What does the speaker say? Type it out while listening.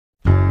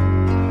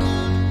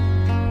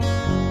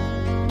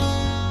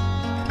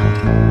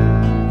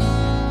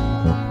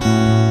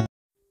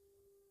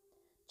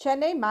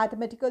Chennai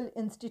Mathematical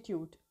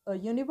Institute, a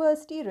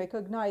university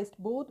recognized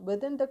both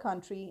within the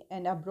country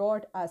and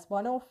abroad as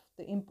one of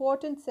the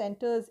important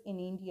centers in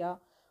India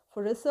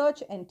for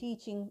research and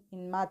teaching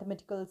in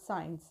mathematical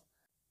science.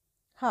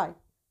 Hi,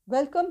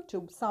 welcome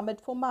to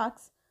Summit for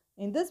Maths.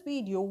 In this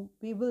video,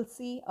 we will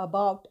see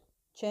about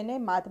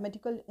Chennai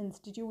Mathematical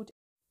Institute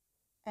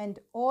and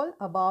all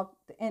about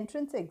the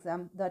entrance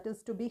exam that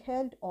is to be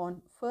held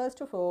on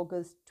 1st of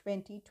August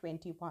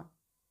 2021.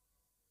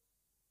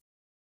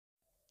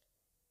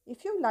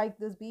 If you like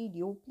this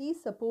video,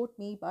 please support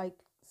me by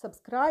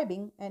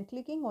subscribing and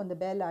clicking on the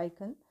bell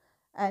icon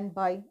and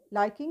by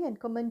liking and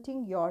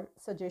commenting your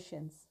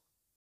suggestions.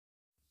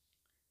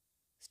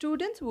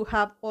 Students who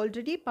have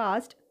already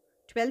passed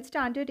 12th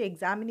standard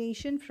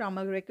examination from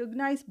a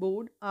recognized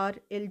board are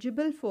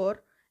eligible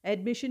for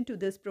admission to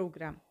this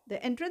program.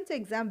 The entrance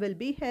exam will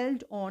be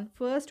held on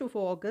 1st of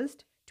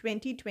August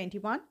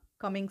 2021,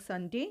 coming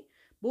Sunday.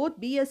 Both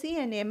BSc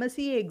and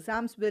MSc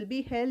exams will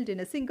be held in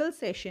a single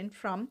session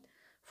from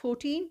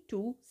 14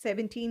 to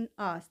 17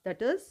 hours,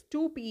 that is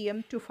 2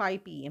 p.m. to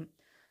 5 p.m.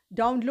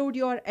 Download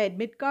your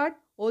admit card.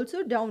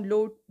 Also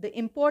download the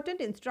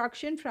important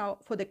instruction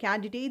for the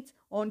candidates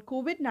on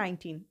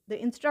COVID-19. The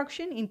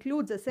instruction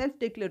includes a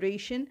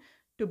self-declaration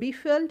to be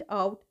filled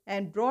out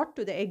and brought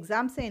to the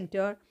exam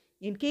center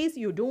in case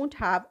you don't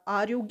have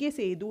Arogya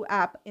Setu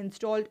app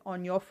installed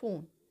on your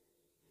phone.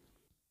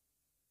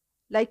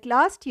 Like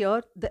last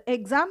year, the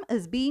exam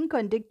is being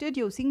conducted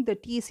using the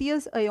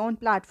TCS Ion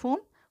platform.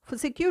 For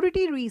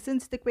security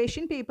reasons, the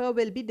question paper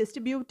will be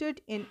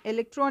distributed in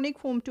electronic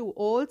form to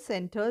all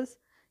centers.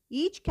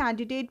 Each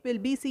candidate will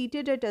be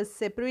seated at a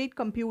separate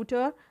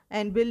computer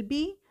and will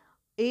be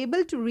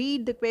able to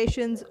read the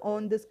questions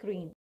on the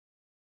screen.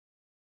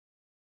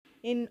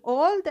 In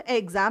all the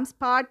exams,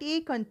 Part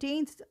A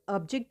contains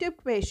objective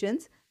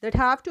questions that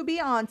have to be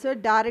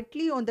answered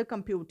directly on the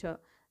computer.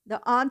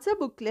 The answer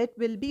booklet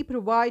will be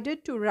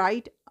provided to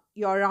write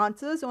your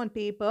answers on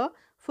paper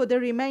for the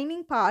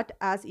remaining part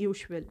as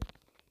usual.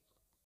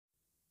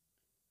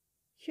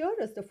 Here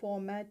is the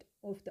format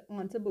of the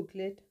answer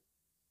booklet.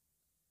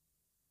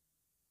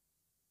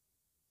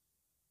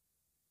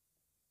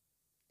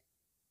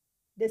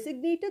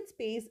 Designated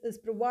space is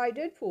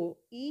provided for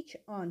each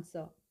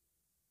answer.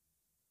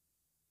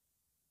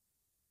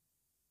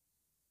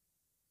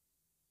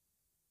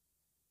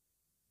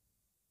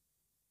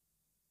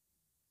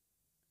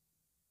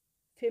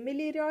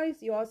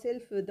 Familiarize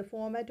yourself with the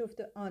format of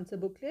the answer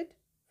booklet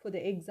for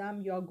the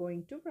exam you are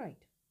going to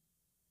write.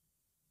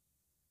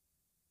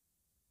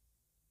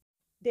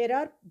 There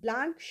are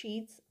blank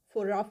sheets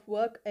for rough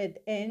work at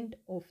the end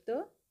of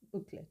the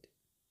booklet.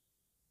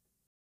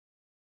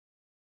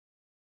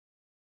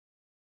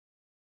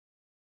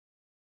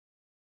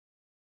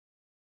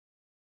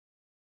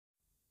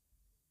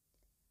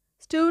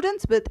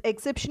 Students with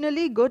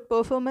exceptionally good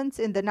performance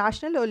in the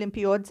National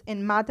Olympiads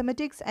in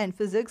Mathematics and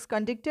Physics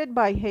conducted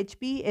by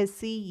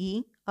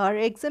HPSCE are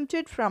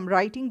exempted from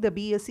writing the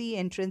BSc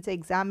entrance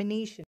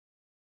examination.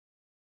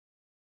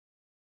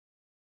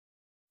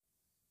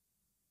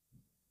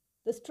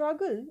 The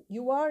struggle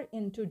you are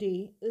in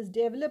today is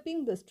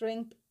developing the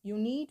strength you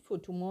need for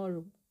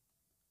tomorrow.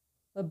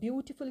 A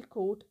beautiful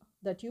quote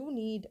that you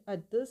need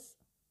at this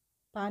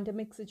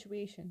pandemic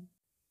situation.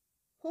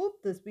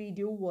 Hope this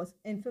video was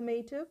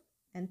informative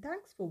and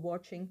thanks for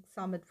watching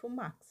Summit for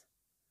Maths.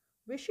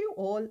 Wish you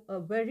all a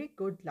very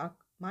good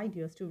luck, my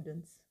dear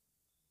students.